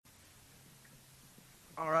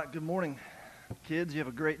All right, good morning, kids. You have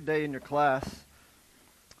a great day in your class.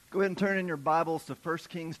 Go ahead and turn in your Bibles to 1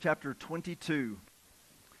 Kings chapter 22.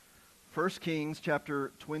 1 Kings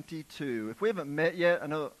chapter 22. If we haven't met yet, I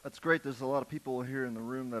know that's great. There's a lot of people here in the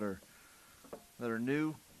room that are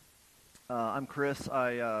new. I'm Chris.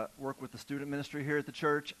 I work with the student ministry here at the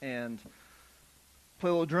church and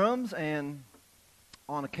play little drums, and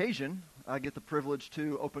on occasion, I get the privilege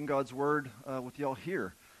to open God's Word with y'all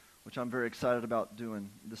here, which I'm very excited about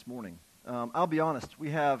doing this morning. I'll be honest,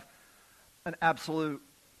 we have an absolute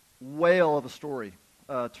whale of a story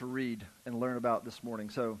to read and learn about this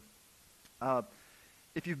morning. So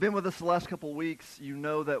if you've been with us the last couple of weeks, you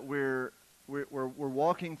know that we're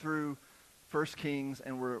walking through 1 Kings,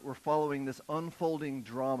 and we're following this unfolding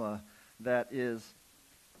drama that is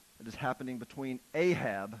happening between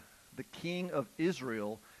Ahab, the king of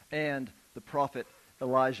Israel, and the prophet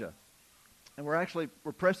Elijah. And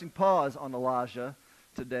we're pressing pause on Elijah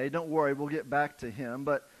today. Don't worry, we'll get back to him.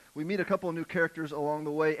 But we meet a couple of new characters along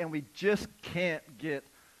the way, and we just can't get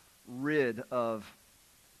rid of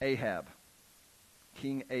Ahab,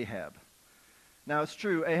 King Ahab. Now, it's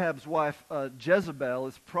true, Ahab's wife, Jezebel,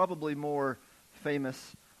 is probably more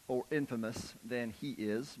famous or infamous than he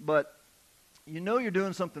is. But you know you're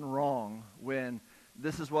doing something wrong when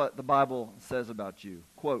this is what the Bible says about you.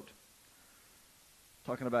 Quote,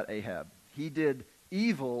 talking about Ahab. He did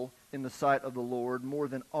evil in the sight of the Lord more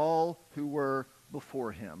than all who were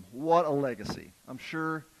before him. What a legacy. I'm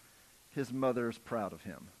sure his mother's proud of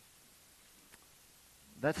him.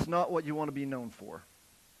 That's not what you want to be known for.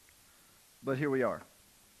 But here we are.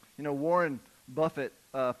 You know, Warren Buffett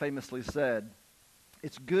famously said,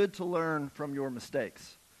 it's good to learn from your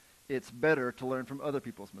mistakes. It's better to learn from other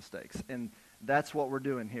people's mistakes. And that's what we're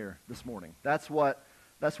doing here this morning. That's what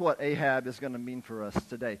Ahab is going to mean for us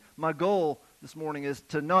today. My goal this morning is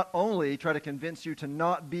to not only try to convince you to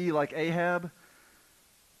not be like Ahab,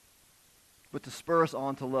 but to spur us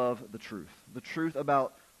on to love the truth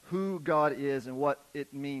about who God is and what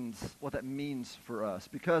that means for us.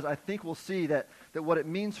 Because I think we'll see that what it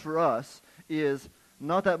means for us is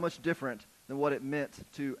not that much different than what it meant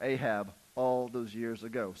to Ahab all those years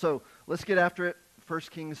ago. So let's get after it. 1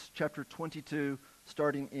 Kings chapter 22,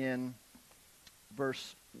 starting in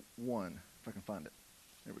verse 1, if I can find it.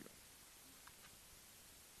 There we go.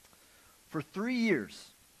 For 3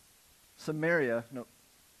 years, Syria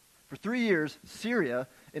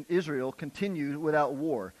and Israel continued without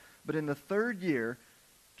war. But in the 3rd year,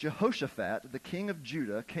 Jehoshaphat, the king of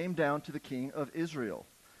Judah, came down to the king of Israel.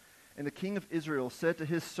 And the king of Israel said to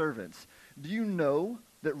his servants, "Do you know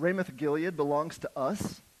that Ramoth-Gilead belongs to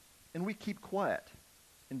us? And we keep quiet,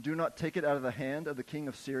 and do not take it out of the hand of the king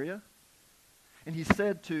of Syria?" And he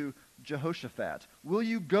said to Jehoshaphat, "Will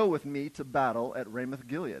you go with me to battle at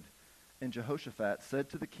Ramoth-Gilead?" And Jehoshaphat said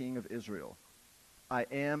to the king of Israel, "I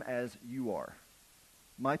am as you are,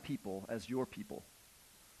 my people as your people,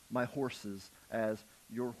 my horses as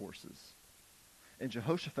your horses." And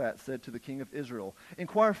Jehoshaphat said to the king of Israel,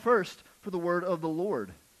 "Inquire first for the word of the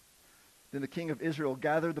Lord." Then the king of Israel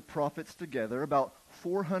gathered the prophets together, about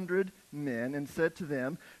 400 men, and said to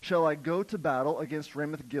them, "Shall I go to battle against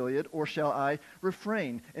Ramoth-Gilead, or shall I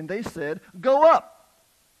refrain?" And they said, "Go up,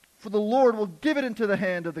 for the Lord will give it into the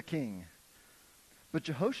hand of the king." But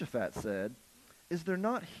Jehoshaphat said, "Is there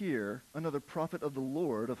not here another prophet of the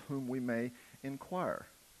Lord of whom we may inquire?"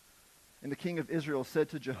 And the king of Israel said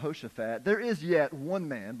to Jehoshaphat, "There is yet one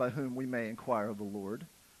man by whom we may inquire of the Lord,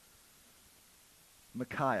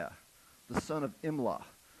 Micaiah, the son of Imlah,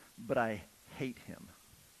 but I hate him.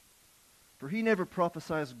 For he never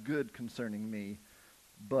prophesies good concerning me,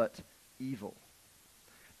 but evil."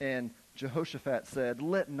 And Jehoshaphat said,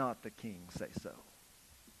 "Let not the king say so."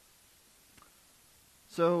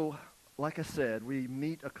 So, like I said, we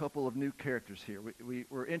meet a couple of new characters here.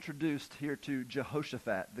 We're introduced here to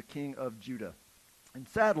Jehoshaphat, the king of Judah. And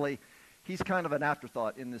sadly, he's kind of an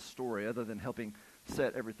afterthought in this story, other than helping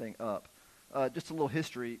set everything up. Just a little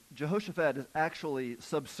history. Jehoshaphat is actually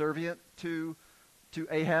subservient to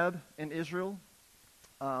Ahab in Israel.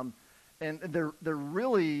 And they're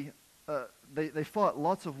really, they fought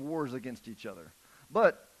lots of wars against each other.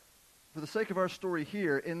 But for the sake of our story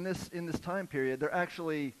here, in this time period, they're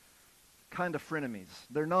actually kind of frenemies.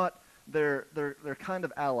 They're kind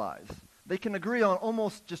of allies. They can agree on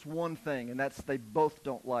almost just one thing, and that's they both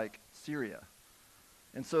don't like Syria.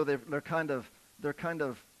 And so they're kind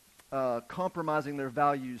of compromising their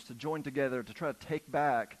values to join together to try to take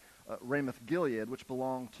back Ramoth-Gilead, which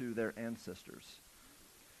belonged to their ancestors.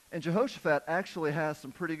 And Jehoshaphat actually has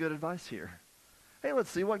some pretty good advice here. Hey, let's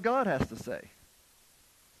see what God has to say.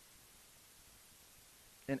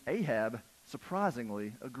 And Ahab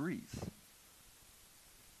surprisingly agrees.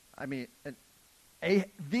 I mean,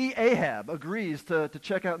 the Ahab agrees to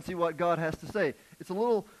check out and see what God has to say. It's a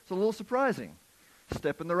little surprising.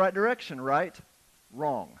 Step in the right direction, right?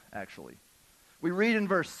 Wrong, actually. We read in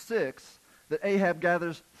verse 6 that Ahab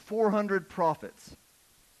gathers 400 prophets.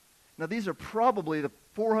 Now, these are probably the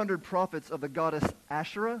 400 prophets of the goddess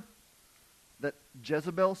Asherah that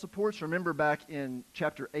Jezebel supports. Remember back in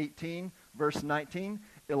chapter 18, verse 19,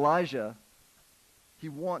 Elijah, he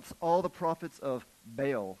wants all the prophets of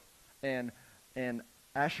Baal and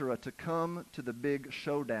Asherah to come to the big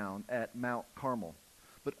showdown at Mount Carmel.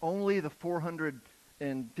 But only the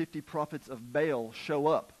 450 prophets of Baal show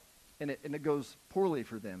up, and it goes poorly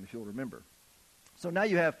for them, if you'll remember. So now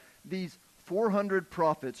you have these 400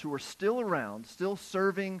 prophets who are still around, still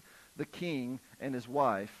serving the king and his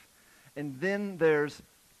wife, and then there's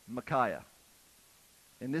Micaiah.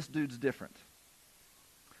 And this dude's different.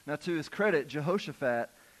 Now, to his credit, Jehoshaphat,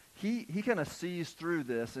 he kind of sees through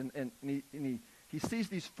this, and he sees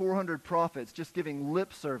these 400 prophets just giving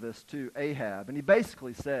lip service to Ahab. And he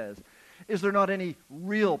basically says, is there not any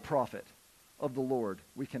real prophet of the Lord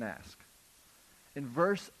we can ask? In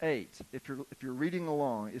verse 8, if you're reading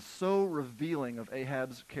along, is so revealing of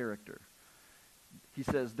Ahab's character. He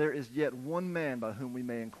says, there is yet one man by whom we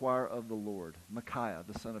may inquire of the Lord, Micaiah,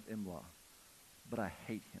 the son of Imlah. But I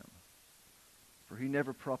hate him, for he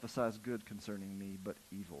never prophesies good concerning me, but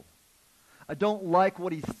evil. I don't like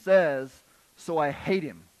what he says, so I hate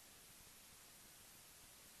him.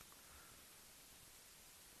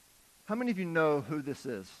 How many of you know who this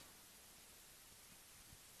is?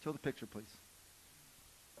 Show the picture, please.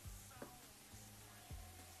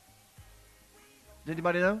 Did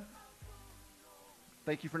anybody know?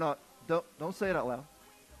 Thank you for not. Don't say it out loud.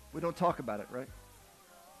 We don't talk about it, right?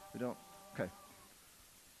 We don't. Okay.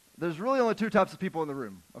 There's really only two types of people in the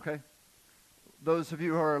room, okay? Those of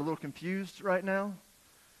you who are a little confused right now,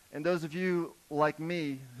 and those of you like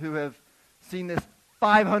me who have seen this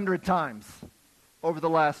 500 times over the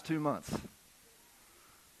last 2 months.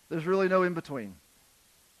 There's really no in between.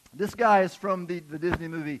 This guy is from the Disney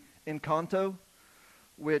movie Encanto,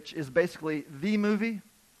 which is basically the movie,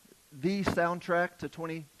 the soundtrack to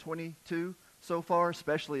 2022 so far,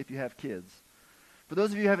 especially if you have kids. For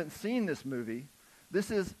those of you who haven't seen this movie,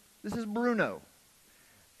 this is Bruno.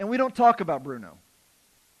 And we don't talk about Bruno.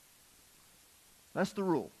 That's the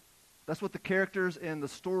rule. That's what the characters in the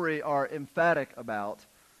story are emphatic about,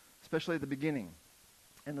 especially at the beginning.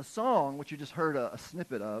 And the song, which you just heard a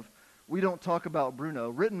snippet of, We Don't Talk About Bruno,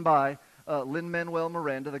 written by Lin-Manuel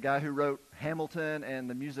Miranda, the guy who wrote Hamilton and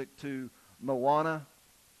the music to Moana,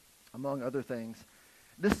 among other things.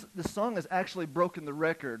 This song has actually broken the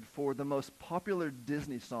record for the most popular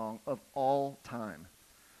Disney song of all time,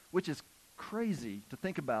 which is crazy to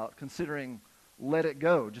think about considering Let It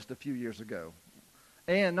Go just a few years ago.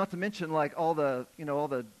 And not to mention like all the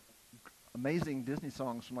amazing Disney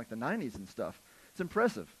songs from like the 90s and stuff. It's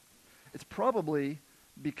impressive. It's probably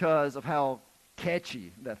because of how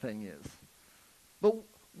catchy that thing is. But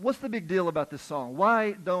what's the big deal about this song?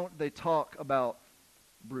 Why don't they talk about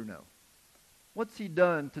Bruno? What's he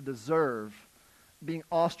done to deserve being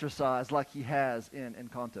ostracized like he has in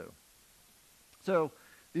Encanto? So,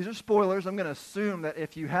 these are spoilers. I'm going to assume that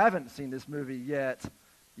if you haven't seen this movie yet,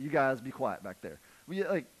 you guys be quiet back there.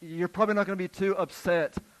 You're probably not going to be too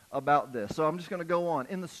upset about this. So I'm just going to go on.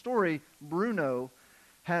 In the story, Bruno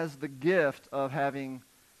has the gift of having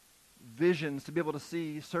visions to be able to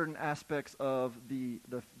see certain aspects of the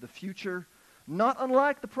future, not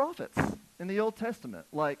unlike the prophets in the Old Testament,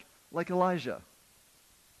 like Elijah.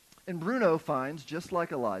 And Bruno finds, just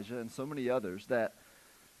like Elijah and so many others, that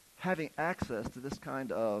having access to this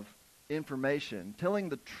kind of information, telling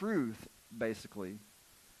the truth, basically,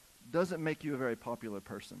 doesn't make you a very popular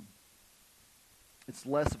person. It's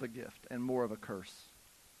less of a gift and more of a curse.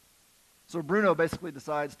 So Bruno basically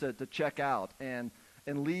decides to check out and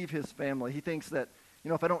leave his family. He thinks that,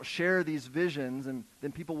 if I don't share these visions,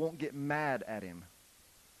 then people won't get mad at him.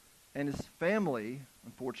 And his family,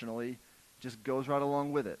 unfortunately, just goes right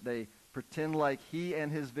along with it. They pretend like he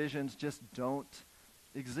and his visions just don't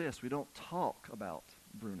exist. We don't talk about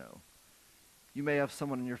Bruno. You may have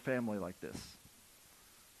someone in your family like this.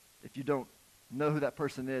 If you don't know who that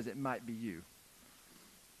person is, it might be you.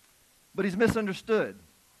 But he's misunderstood.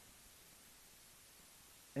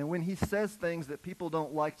 And when he says things that people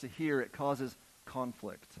don't like to hear, it causes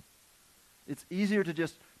conflict. It's easier to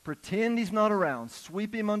just pretend he's not around,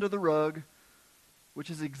 sweep him under the rug, which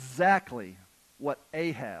is exactly what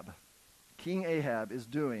King Ahab, is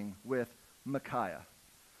doing with Micaiah.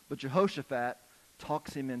 But Jehoshaphat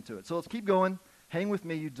talks him into it. So let's keep going. Hang with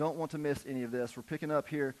me. You don't want to miss any of this. We're picking up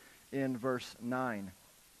here in verse 9.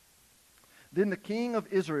 Then the king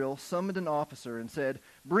of Israel summoned an officer and said,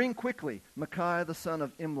 "Bring quickly Micaiah the son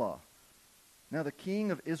of Imlah." Now the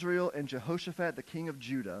king of Israel and Jehoshaphat the king of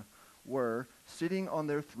Judah were sitting on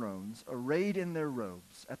their thrones, arrayed in their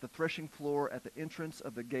robes, at the threshing floor at the entrance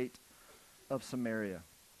of the gate of Samaria.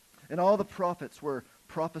 And all the prophets were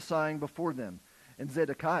prophesying before them. And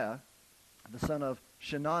Zedekiah, the son of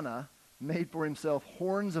Shenanah, made for himself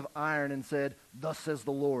horns of iron and said, "Thus says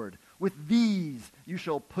the Lord, with these you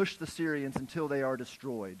shall push the Syrians until they are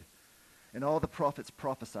destroyed." And all the prophets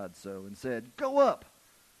prophesied so and said, "Go up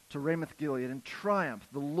to Ramoth-Gilead and triumph.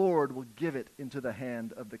 The Lord will give it into the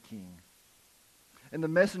hand of the king." And the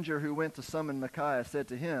messenger who went to summon Micaiah said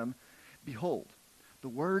to him, "Behold, the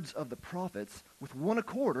words of the prophets with one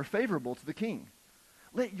accord are favorable to the king.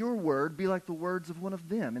 Let your word be like the words of one of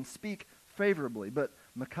them, and speak favorably." But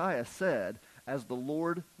Micaiah said, "As the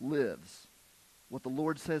Lord lives, what the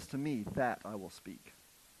Lord says to me, that I will speak."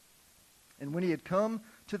 And when he had come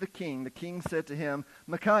to the king said to him,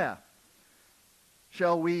 "Micaiah,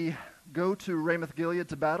 shall we go to Ramoth-Gilead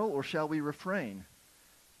to battle, or shall we refrain?"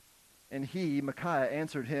 And he, Micaiah,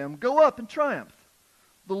 answered him, "Go up and triumph.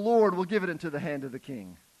 The Lord will give it into the hand of the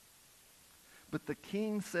king." But the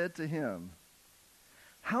king said to him,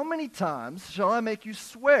 "How many times shall I make you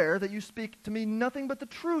swear that you speak to me nothing but the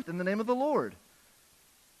truth in the name of the Lord?"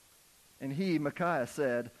 And he, Micaiah,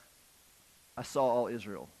 said, "I saw all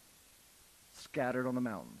Israel scattered on the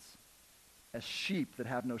mountains, as sheep that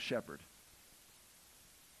have no shepherd."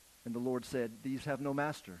 And the Lord said, "These have no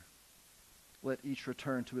master. Let each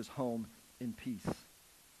return to his home in peace."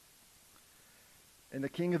 And the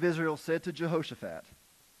king of Israel said to Jehoshaphat,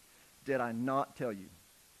 "Did I not tell you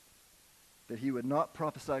that he would not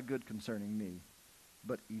prophesy good concerning me,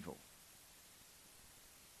 but evil?"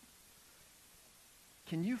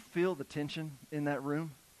 Can you feel the tension in that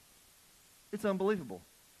room? It's unbelievable.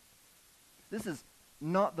 This is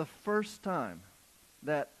not the first time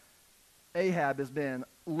that Ahab has been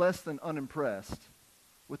less than unimpressed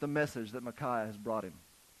with the message that Micaiah has brought him.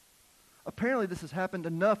 Apparently this has happened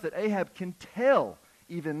enough that Ahab can tell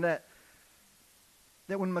even that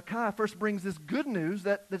when Micaiah first brings this good news,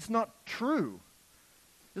 that's not true.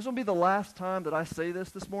 This will be the last time that I say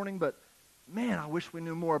this morning, but man, I wish we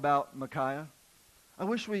knew more about Micaiah. I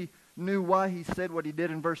wish we knew why he said what he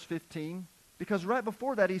did in verse 15, because right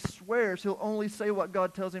before that he swears he'll only say what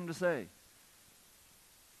God tells him to say.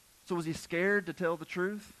 So was he scared to tell the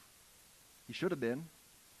truth? He should have been.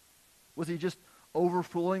 Was he just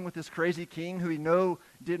overfooling with this crazy king who he knew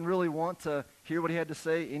didn't really want to hear what he had to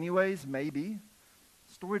say anyways? Maybe.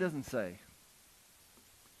 The story doesn't say.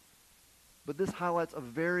 But this highlights a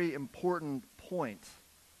very important point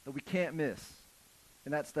that we can't miss.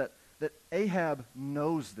 And that's that Ahab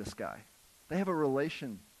knows this guy. They have a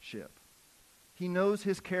relationship. He knows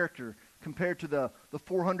his character compared to the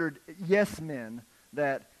 400 yes men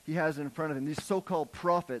that he has in front of him, these so-called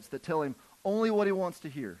prophets that tell him only what he wants to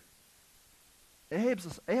hear.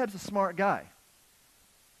 Ahab's a smart guy.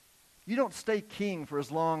 You don't stay king for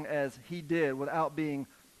as long as he did without being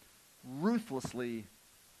ruthlessly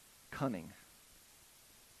cunning.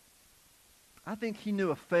 I think he knew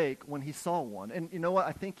a fake when he saw one. And you know what?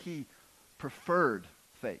 I think he preferred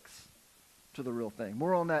fakes to the real thing.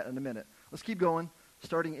 More on that in a minute. Let's keep going,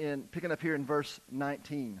 picking up here in verse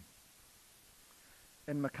 19.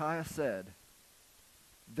 And Micaiah said,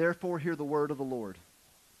 "Therefore hear the word of the Lord.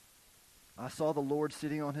 I saw the Lord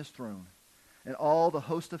sitting on his throne, and all the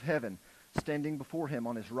host of heaven standing before him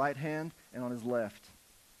on his right hand and on his left.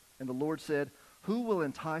 And the Lord said, Who will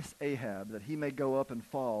entice Ahab that he may go up and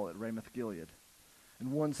fall at Ramoth-Gilead?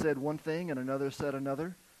 And one said one thing, and another said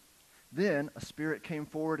another. Then a spirit came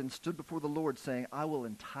forward and stood before the Lord, saying, I will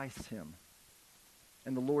entice him.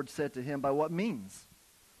 And the Lord said to him, By what means?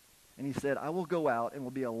 And he said, I will go out and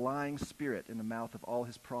will be a lying spirit in the mouth of all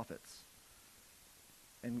his prophets.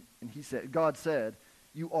 And God said,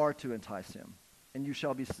 You are to entice him, and you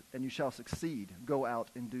shall succeed. Go out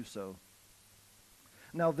and do so.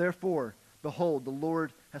 Now therefore, behold, the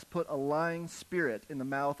Lord has put a lying spirit in the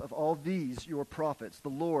mouth of all these your prophets. The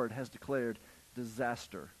Lord has declared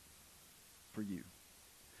disaster for you.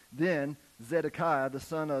 Then Zedekiah, the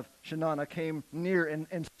son of Shenanah, came near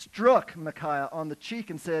and struck Micaiah on the cheek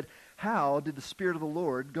and said, How did the Spirit of the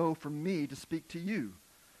Lord go from me to speak to you?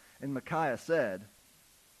 And Micaiah said,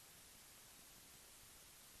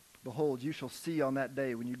 Behold, you shall see on that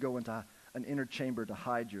day when you go into an inner chamber to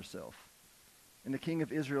hide yourself. And the king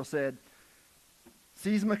of Israel said,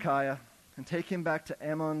 Seize Micaiah and take him back to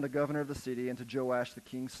Ammon, the governor of the city, and to Joash, the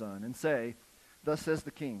king's son, and say, Thus says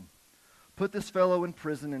the king, Put this fellow in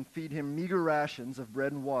prison and feed him meager rations of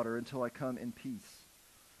bread and water until I come in peace."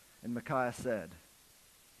 And Micaiah said,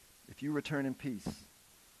 "If you return in peace,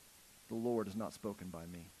 the Lord has not spoken by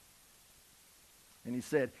me." And he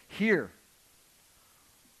said, "Hear,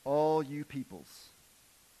 all you peoples."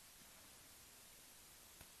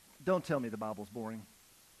 Don't tell me the Bible's boring.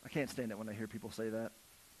 I can't stand it when I hear people say that.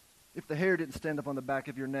 If the hair didn't stand up on the back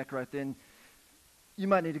of your neck right then, you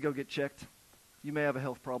might need to go get checked. You may have a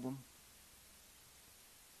health problem.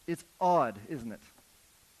 It's odd, isn't it?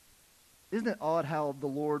 Isn't it odd how the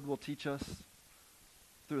Lord will teach us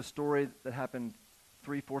through a story that happened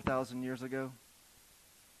 4,000 years ago?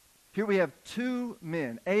 Here we have two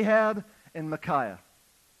men, Ahab and Micaiah,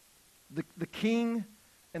 the king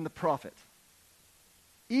and the prophet,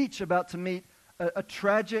 each about to meet a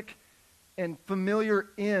tragic and familiar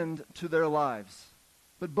end to their lives,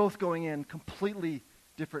 but both going in completely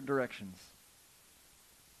different directions.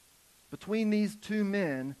 Between these two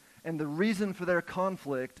men, and the reason for their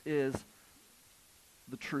conflict is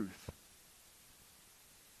the truth.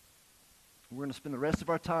 We're going to spend the rest of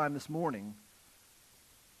our time this morning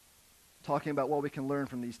talking about what we can learn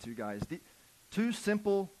from these two guys. Two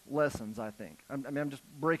simple lessons, I think. I'm just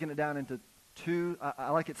breaking it down into two. I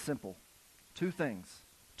like it simple. Two things.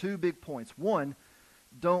 Two big points. One,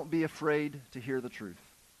 don't be afraid to hear the truth.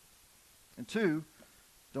 And two,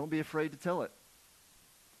 don't be afraid to tell it.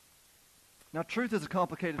 Now, truth is a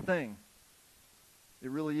complicated thing. It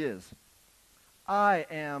really is. I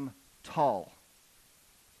am tall.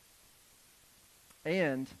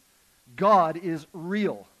 And God is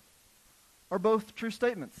real are both true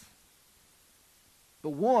statements. The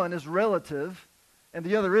one is relative and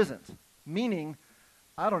the other isn't. Meaning,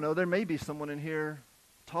 I don't know, there may be someone in here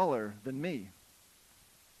taller than me.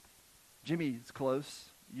 Jimmy's close.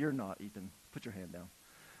 You're not, Ethan. Put your hand down.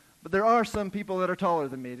 But there are some people that are taller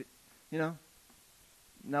than me, you know.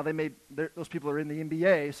 Now those people are in the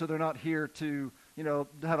NBA, so they're not here to, to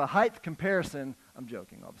have a height comparison. I'm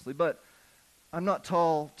joking, obviously, but I'm not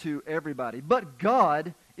tall to everybody. But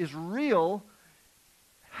God is real,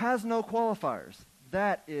 has no qualifiers.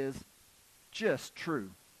 That is just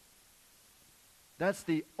true. That's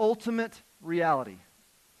the ultimate reality.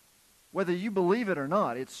 Whether you believe it or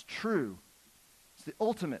not, it's true. It's the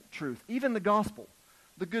ultimate truth. Even the gospel,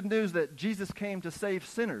 the good news that Jesus came to save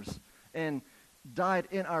sinners and died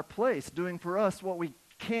in our place, doing for us what we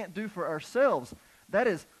can't do for ourselves. That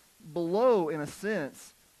is below, in a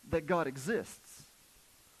sense, that God exists.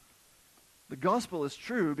 The gospel is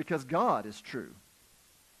true because God is true.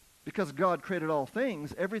 Because God created all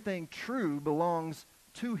things, everything true belongs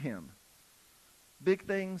to him. Big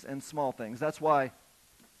things and small things. That's why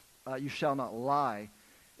you shall not lie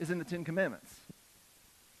is in the Ten Commandments.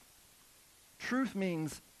 Truth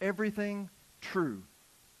means everything true.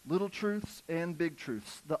 Little truths and big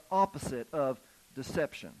truths. The opposite of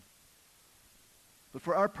deception. But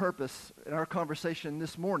for our purpose in our conversation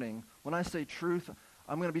this morning, when I say truth,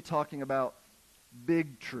 I'm going to be talking about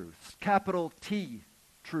big truths. Capital T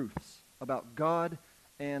truths about God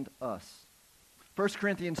and us. 1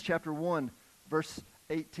 Corinthians chapter 1, verse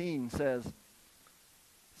 18 says,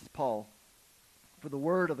 this is Paul, "For the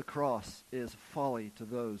word of the cross is folly to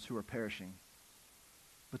those who are perishing.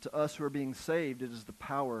 But to us who are being saved, it is the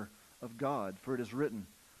power of God. For it is written,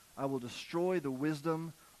 I will destroy the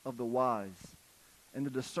wisdom of the wise, and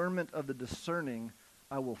the discernment of the discerning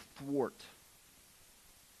I will thwart."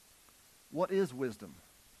 What is wisdom?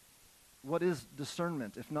 What is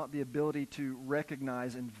discernment, if not the ability to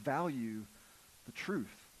recognize and value the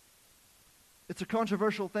truth? It's a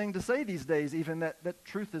controversial thing to say these days, even that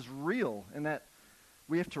truth is real and that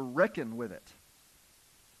we have to reckon with it.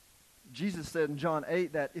 Jesus said in John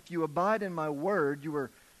 8 that if you abide in my word, you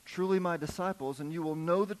are truly my disciples, and you will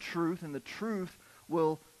know the truth, and the truth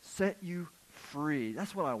will set you free.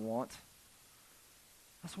 That's what I want.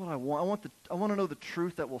 That's what I want. I want to know the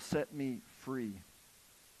truth that will set me free.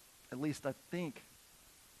 At least I think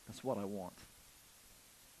that's what I want.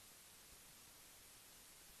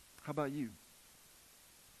 How about you?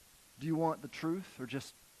 Do you want the truth or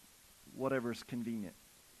just whatever's convenient?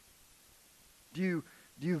 Do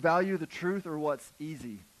you value the truth or what's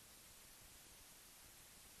easy?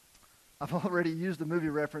 I've already used a movie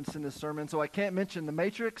reference in this sermon, so I can't mention The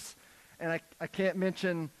Matrix, and I can't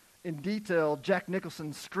mention in detail Jack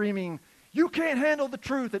Nicholson screaming, "You can't handle the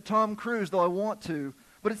truth," at Tom Cruise, though I want to.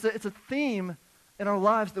 But it's a theme in our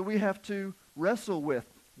lives that we have to wrestle with.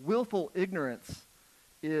 Willful ignorance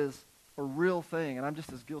is a real thing, and I'm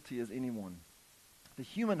just as guilty as anyone. The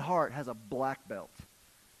human heart has a black belt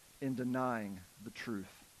in denying the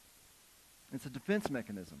truth. It's a defense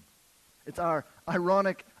mechanism. It's our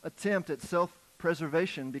ironic attempt at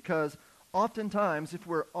self-preservation because oftentimes, if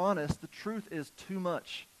we're honest, the truth is too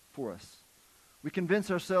much for us. We convince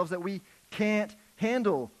ourselves that we can't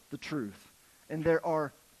handle the truth, and there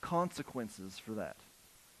are consequences for that.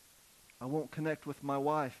 I won't connect with my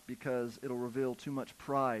wife because it'll reveal too much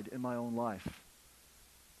pride in my own life.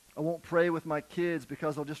 I won't pray with my kids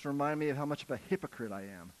because they'll just remind me of how much of a hypocrite I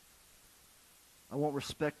am. I won't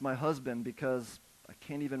respect my husband because I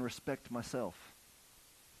can't even respect myself.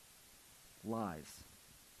 Lies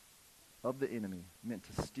of the enemy meant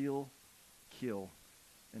to steal, kill,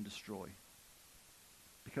 and destroy.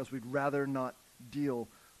 Because we'd rather not deal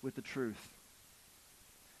with the truth.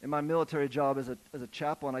 In my military job as a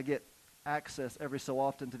chaplain, I get access every so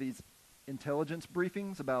often to these intelligence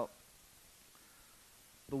briefings about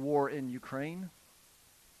the war in Ukraine.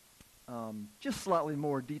 Just slightly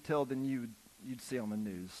more detailed than you'd see on the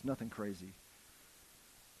news. Nothing crazy.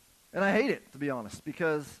 And I hate it, to be honest,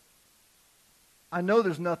 because I know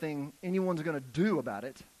there's nothing anyone's going to do about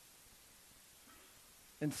it.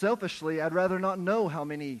 And selfishly, I'd rather not know how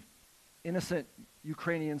many innocent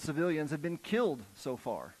Ukrainian civilians have been killed so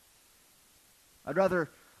far. I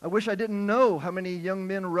wish I didn't know how many young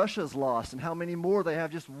men Russia's lost and how many more they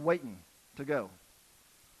have just waiting to go.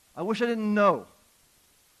 I wish I didn't know.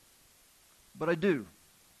 But I do.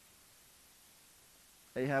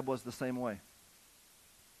 Ahab was the same way.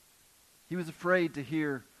 He was afraid to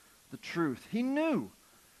hear the truth. He knew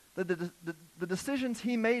that the decisions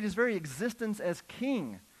he made, his very existence as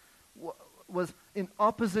king, was in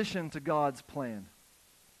opposition to God's plan.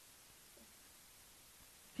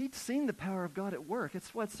 He'd seen the power of God at work.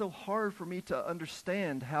 It's why it's so hard for me to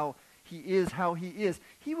understand how he is.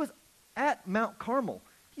 He was at Mount Carmel.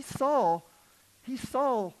 He saw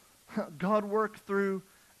God work through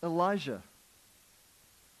Elijah.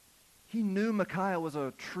 He knew Micaiah was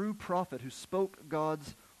a true prophet who spoke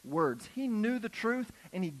God's words. He knew the truth,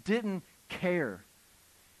 and he didn't care.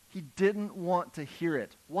 He didn't want to hear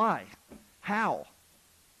it. Why? How?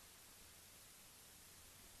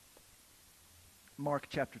 Mark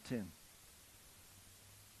chapter 10,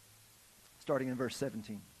 starting in verse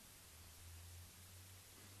 17.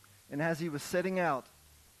 And as he was setting out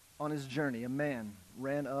on his journey, a man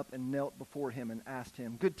ran up and knelt before him and asked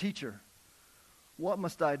him, "Good teacher, what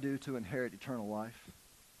must I do to inherit eternal life?"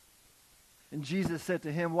 And Jesus said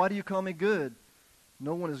to him, "Why do you call me good?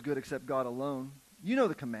 No one is good except God alone. You know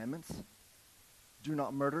the commandments. Do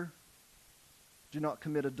not murder. Do not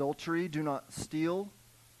commit adultery. Do not steal.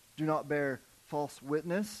 Do not bear false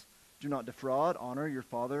witness. Do not defraud. Honor your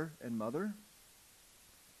father and mother."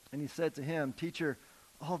 And he said to him, "Teacher,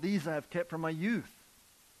 all these I have kept from my youth."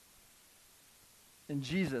 And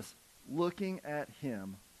Jesus, looking at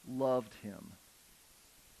him, loved him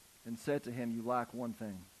and said to him, "You lack one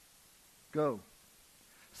thing. Go,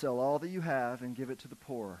 sell all that you have and give it to the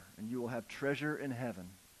poor, and you will have treasure in heaven.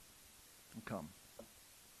 And come,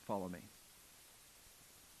 follow me."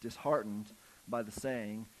 Disheartened by the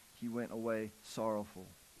saying, he went away sorrowful,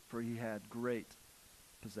 for he had great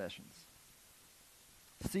possessions.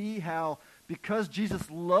 See how, because Jesus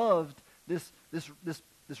loved this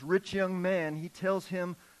rich young man, he tells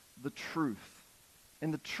him the truth.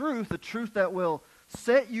 And the truth that will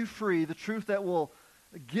set you free, the truth that will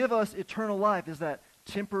give us eternal life, is that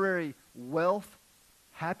temporary wealth,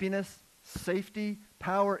 happiness, safety,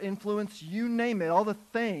 power, influence, you name it, all the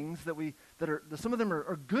things some of them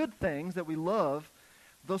are good things that we love,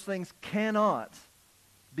 those things cannot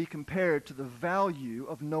be compared to the value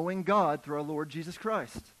of knowing God through our Lord Jesus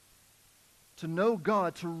Christ. To know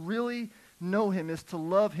God, to really know him, is to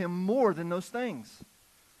love him more than those things.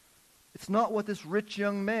 It's not what this rich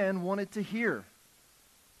young man wanted to hear.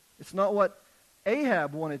 It's not what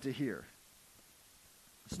Ahab wanted to hear.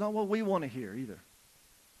 It's not what we want to hear either,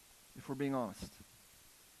 if we're being honest.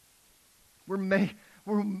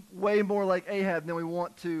 We're way more like Ahab than we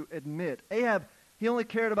want to admit. Ahab, he only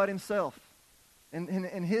cared about himself and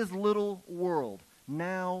in his little world.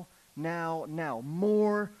 Now.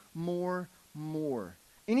 More.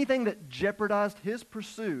 Anything that jeopardized his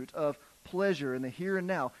pursuit of pleasure in the here and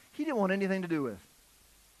now, he didn't want anything to do with.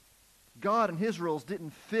 God and his rules didn't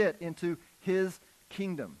fit into his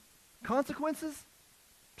kingdom. Consequences?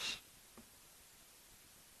 Psh.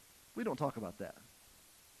 We don't talk about that.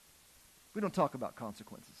 We don't talk about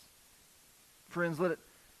consequences. Friends, let it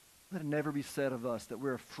never be said of us that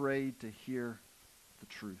we're afraid to hear the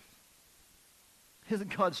truth.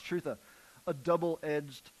 Isn't God's truth a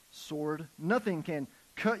double-edged sword? Nothing can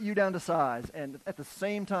cut you down to size and at the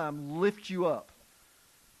same time lift you up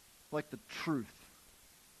like the truth.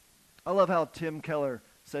 I love how Tim Keller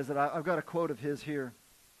says that. I've got a quote of his here.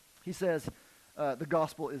 He says, the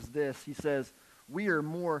gospel is this. He says, we are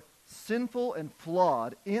more sinful and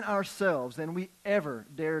flawed in ourselves than we ever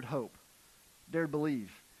dared hope, dared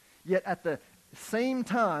believe. Yet at the same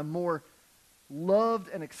time, more loved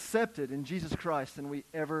and accepted in Jesus Christ than we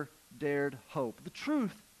ever dared hope. The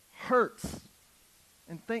truth hurts,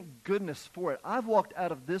 and thank goodness for it. I've walked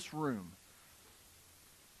out of this room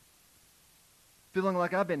feeling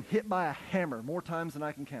like I've been hit by a hammer more times than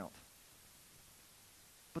I can count.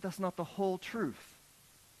 But that's not the whole truth.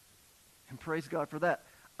 And praise God for that.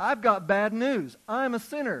 I've got bad news. I'm a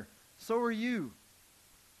sinner. So are you.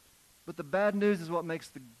 But the bad news is what makes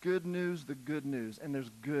the good news, and there's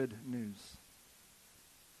good news.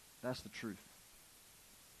 That's the truth.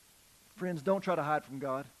 Friends, don't try to hide from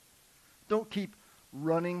God. Don't keep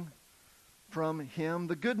running from Him.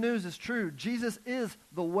 The good news is true. Jesus is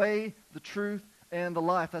the way, the truth, and the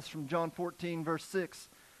life. That's from John 14, verse 6.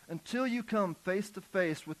 Until you come face to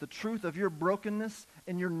face with the truth of your brokenness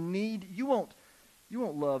and your need, you won't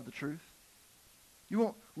love the truth. You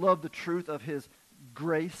won't love the truth of His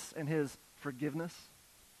grace and His forgiveness.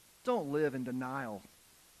 Don't live in denial.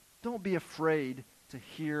 Don't be afraid to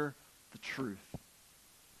hear the truth.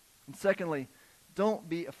 And secondly, don't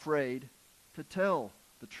be afraid to tell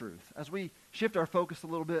the truth. As we shift our focus a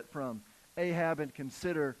little bit from Ahab and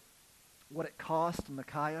consider what it cost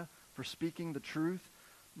Micaiah for speaking the truth,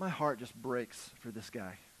 my heart just breaks for this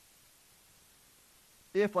guy.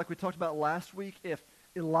 If, like we talked about last week, if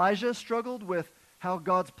Elijah struggled with how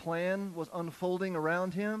God's plan was unfolding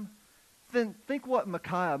around him, then think what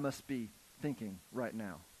Micaiah must be thinking right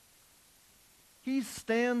now. He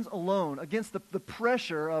stands alone against the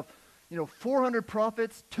pressure of 400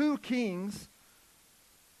 prophets, 2 kings,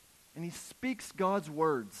 and he speaks God's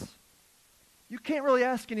words. You can't really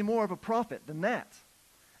ask any more of a prophet than that.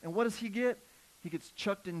 And what does he get? He gets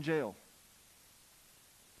chucked in jail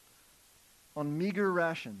on meager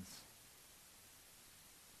rations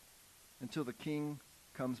until the king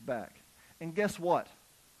comes back. And guess what?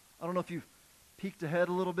 I don't know if you've peeked ahead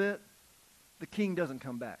a little bit. The king doesn't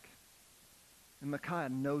come back. And Micaiah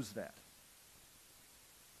knows that.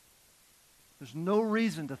 There's no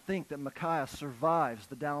reason to think that Micaiah survives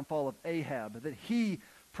the downfall of Ahab, that he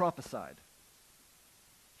prophesied.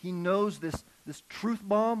 He knows this truth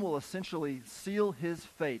bomb will essentially seal his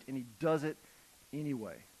fate, and he does it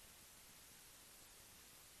anyway.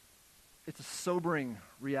 It's a sobering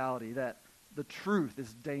reality that the truth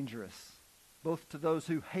is dangerous, both to those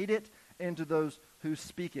who hate it and to those who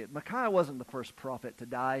speak it. Micaiah wasn't the first prophet to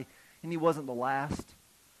die, and he wasn't the last.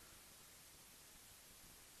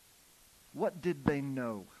 What did they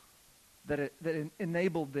know that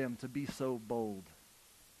enabled them to be so bold?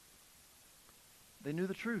 They knew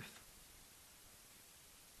the truth.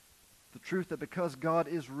 The truth that because God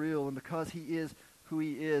is real and because He is who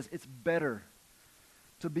He is, it's better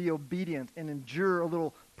to be obedient and endure a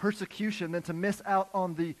little persecution than to miss out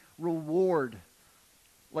on the reward.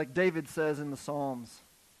 Like David says in the Psalms,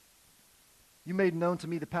 you made known to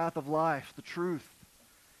me the path of life, the truth.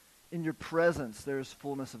 In your presence there is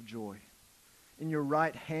fullness of joy. In your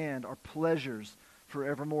right hand are pleasures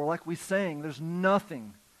forevermore. Like we sang, there's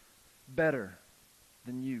nothing better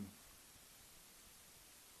than you.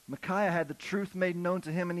 Micaiah had the truth made known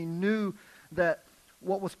to him, and he knew that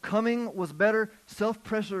what was coming was better.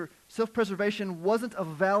 Self-preservation wasn't a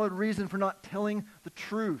valid reason for not telling the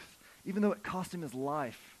truth, even though it cost him his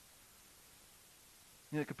life.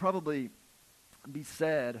 It could probably be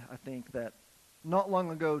said, I think, that not long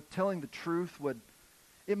ago, telling the truth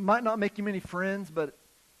it might not make you many friends, but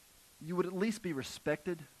you would at least be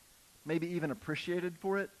respected, maybe even appreciated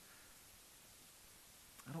for it.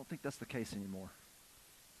 I don't think that's the case anymore.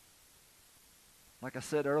 Like I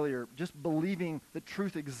said earlier, just believing that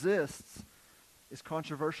truth exists is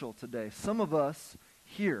controversial today. Some of us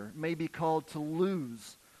here may be called to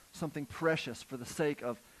lose something precious for the sake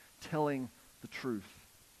of telling the truth.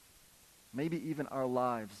 Maybe even our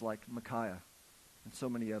lives, like Micaiah and so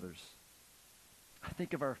many others. I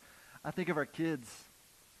think of our kids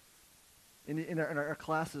in our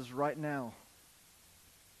classes right now,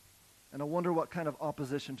 and I wonder what kind of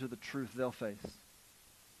opposition to the truth they'll face.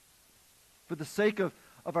 For the sake of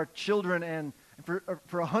our children and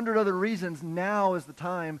for 100 other reasons, now is the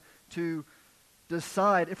time to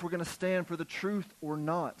decide if we're going to stand for the truth or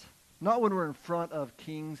not. Not when we're in front of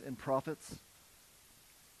kings and prophets.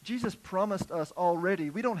 Jesus promised us already.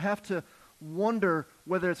 We don't have to wonder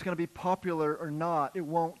whether it's going to be popular or not. It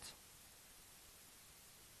won't.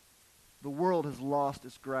 The world has lost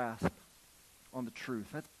its grasp on the truth.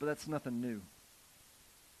 But that's nothing new.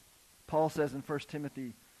 Paul says in 1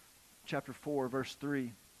 Timothy chapter 4, verse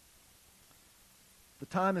 3, The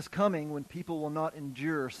time is coming when people will not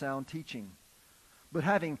endure sound teaching, but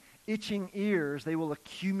having itching ears, they will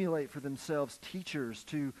accumulate for themselves teachers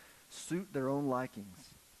to suit their own likings,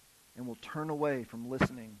 and will turn away from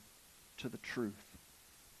listening to the truth.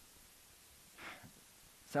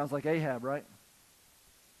 Sounds like Ahab, right?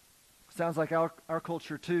 Sounds like our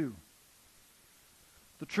culture too.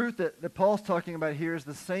 The truth that Paul's talking about here is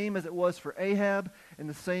the same as it was for Ahab and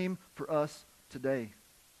the same for us today.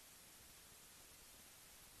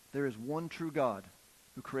 There is one true God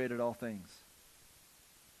who created all things.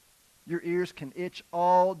 Your ears can itch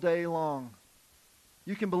all day long.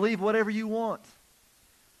 You can believe whatever you want.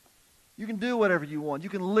 You can do whatever you want. You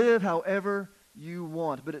can live however you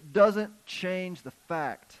want. But it doesn't change the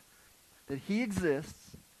fact that He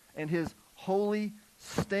exists and His holy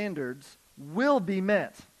standards will be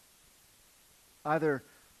met either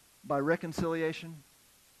by reconciliation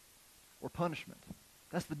or punishment.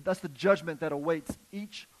 That's the judgment that awaits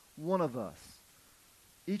each one of us.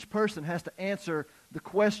 Each person has to answer the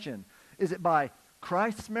question, is it by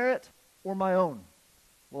Christ's merit or my own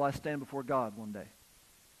will I stand before God one day?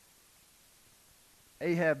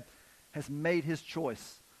 Ahab has made his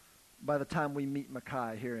choice by the time we meet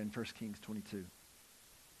Micaiah here in 1 Kings 22.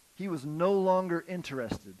 He was no longer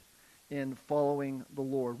interested in following the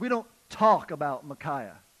Lord. We don't talk about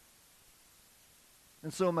Micaiah.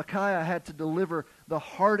 And so Micaiah had to deliver the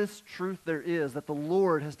hardest truth there is, that the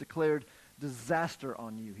Lord has declared disaster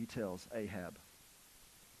on you, he tells Ahab.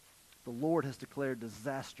 The Lord has declared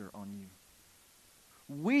disaster on you.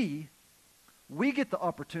 We get the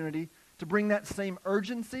opportunity to bring that same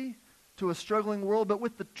urgency to a struggling world, but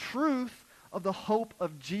with the truth of the hope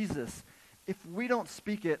of Jesus. If we don't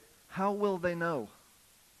speak it, how will they know?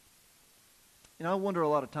 You know, I wonder a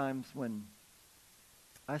lot of times when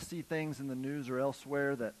I see things in the news or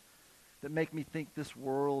elsewhere that make me think this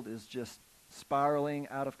world is just spiraling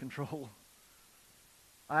out of control.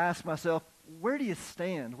 I ask myself, where do you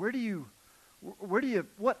stand? what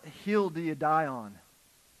hill do you die on?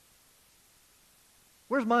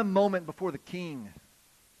 Where's my moment before the King?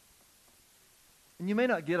 And you may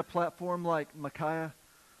not get a platform like Micaiah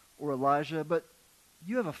or Elijah, but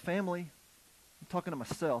you have a family. I'm talking to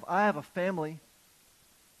myself. I have a family.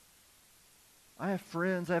 I have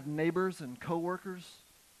friends. I have neighbors and coworkers.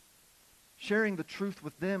 Sharing the truth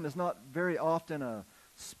with them is not very often a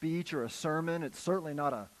speech or a sermon. It's certainly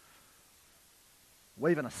not a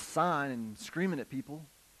waving a sign and screaming at people.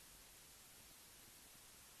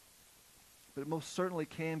 But it most certainly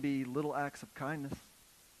can be little acts of kindness,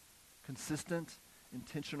 consistent,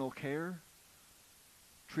 intentional care,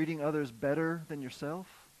 treating others better than yourself,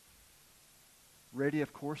 ready,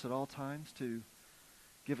 of course, at all times to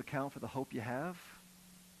give account for the hope you have,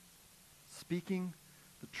 speaking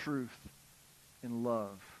the truth in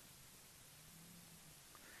love.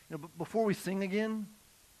 You know, before we sing again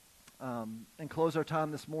and close our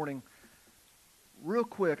time this morning, real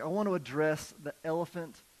quick, I want to address the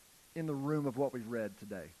elephant in the room of what we've read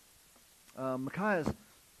today. Micaiah's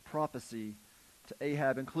prophecy to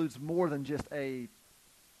Ahab includes more than just a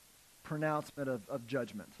pronouncement of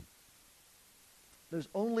judgment. There's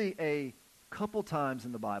only a couple times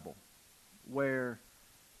in the Bible where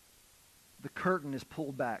the curtain is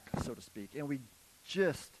pulled back, so to speak, and we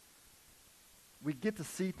get to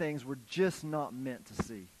see things we're just not meant to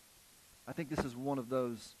see. I think this is one of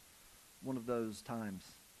those times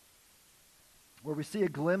where we see a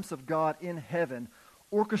glimpse of God in heaven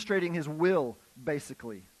orchestrating His will,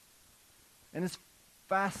 basically. And it's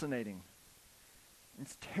fascinating.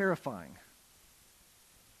 It's terrifying.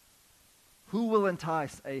 Who will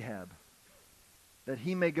entice Ahab that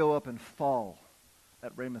he may go up and fall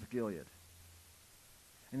at Ramoth Gilead?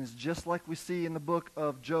 And it's just like we see in the book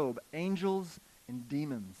of Job, angels and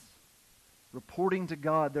demons reporting to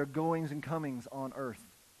God their goings and comings on earth.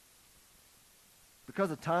 Because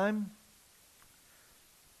of time,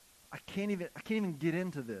 I can't even get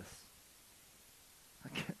into this.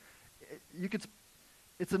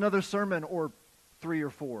 It's another sermon or 3 or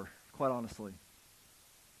 4, quite honestly.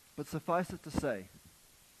 But suffice it to say,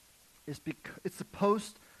 it's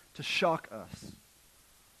supposed to shock us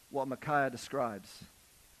what Micaiah describes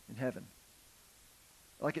in heaven.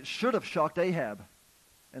 Like it should have shocked Ahab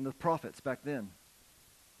and the prophets back then.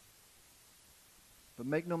 But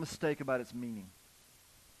make no mistake about its meaning.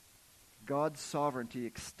 God's sovereignty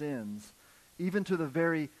extends even to the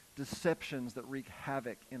very deceptions that wreak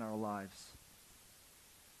havoc in our lives.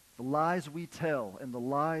 The lies we tell and the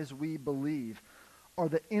lies we believe are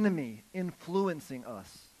the enemy influencing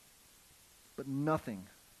us. But nothing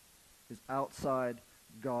is outside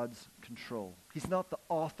God's control. He's not the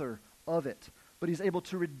author of it, but He's able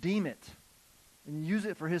to redeem it and use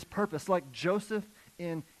it for his purpose, like Joseph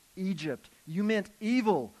in Egypt. You meant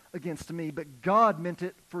evil against me, but God meant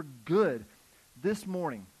it for good. This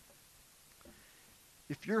morning,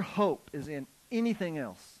 if your hope is in anything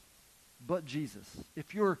else but Jesus,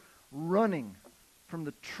 if you're running from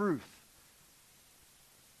the truth,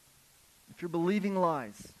 if you're believing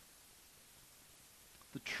lies,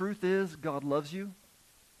 the truth is God loves you.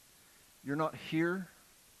 You're not here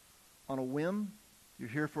on a whim. You're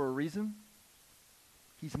here for a reason.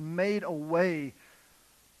 He's made a way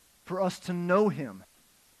for us to know him.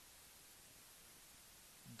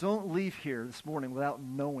 Don't leave here this morning without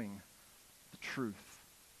knowing the truth.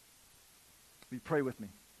 Will you pray with me?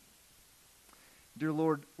 Dear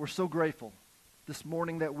Lord, we're so grateful this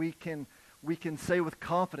morning that we can say with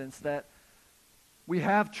confidence that we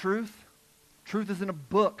have truth. Truth is in a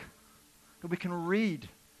book that we can read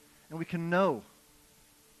and we can know.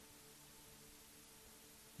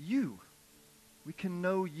 You. We can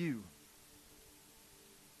know you.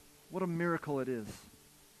 What a miracle it is.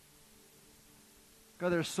 God,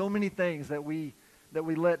 there are so many things that we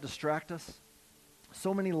let distract us.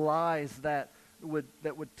 So many lies that would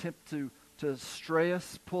tempt to stray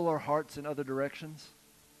us, pull our hearts in other directions.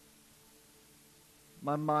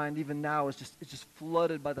 My mind, even now, it's just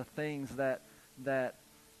flooded by the things that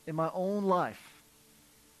in my own life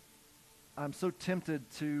I'm so tempted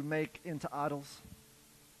to make into idols.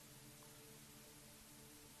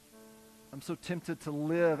 I'm so tempted to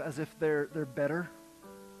live as if they're better.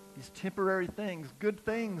 These temporary things, good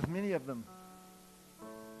things, many of them.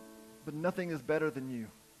 But nothing is better than you.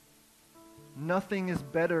 Nothing is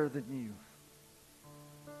better than you.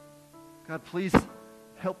 God, please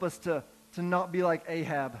help us to not be like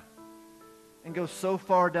Ahab and go so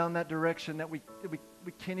far down that direction that we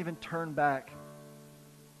can't even turn back.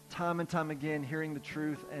 Time and time again, hearing the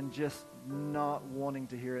truth and just not wanting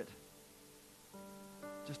to hear it.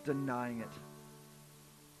 Just denying it.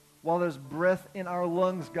 While there's breath in our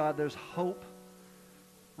lungs, God, there's hope.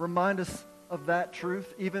 Remind us of that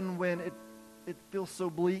truth, even when it feels so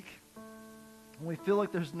bleak. When we feel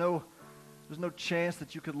like there's no chance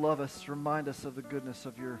that you could love us, remind us of the goodness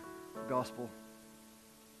of your gospel.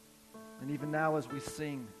 And even now as we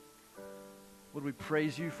sing, would we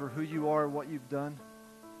praise you for who you are and what you've done?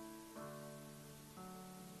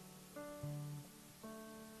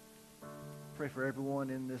 Pray for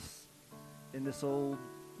everyone in this old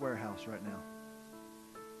warehouse right now.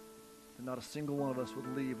 That not a single one of us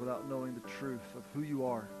would leave without knowing the truth of who you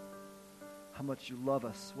are, how much you love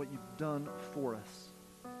us, what you've done for us,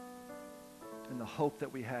 and the hope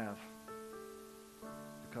that we have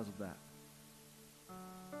because of that.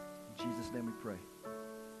 In Jesus' name we pray.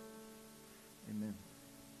 Amen.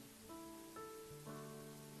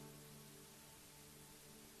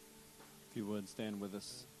 If you would, stand with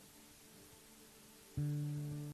us.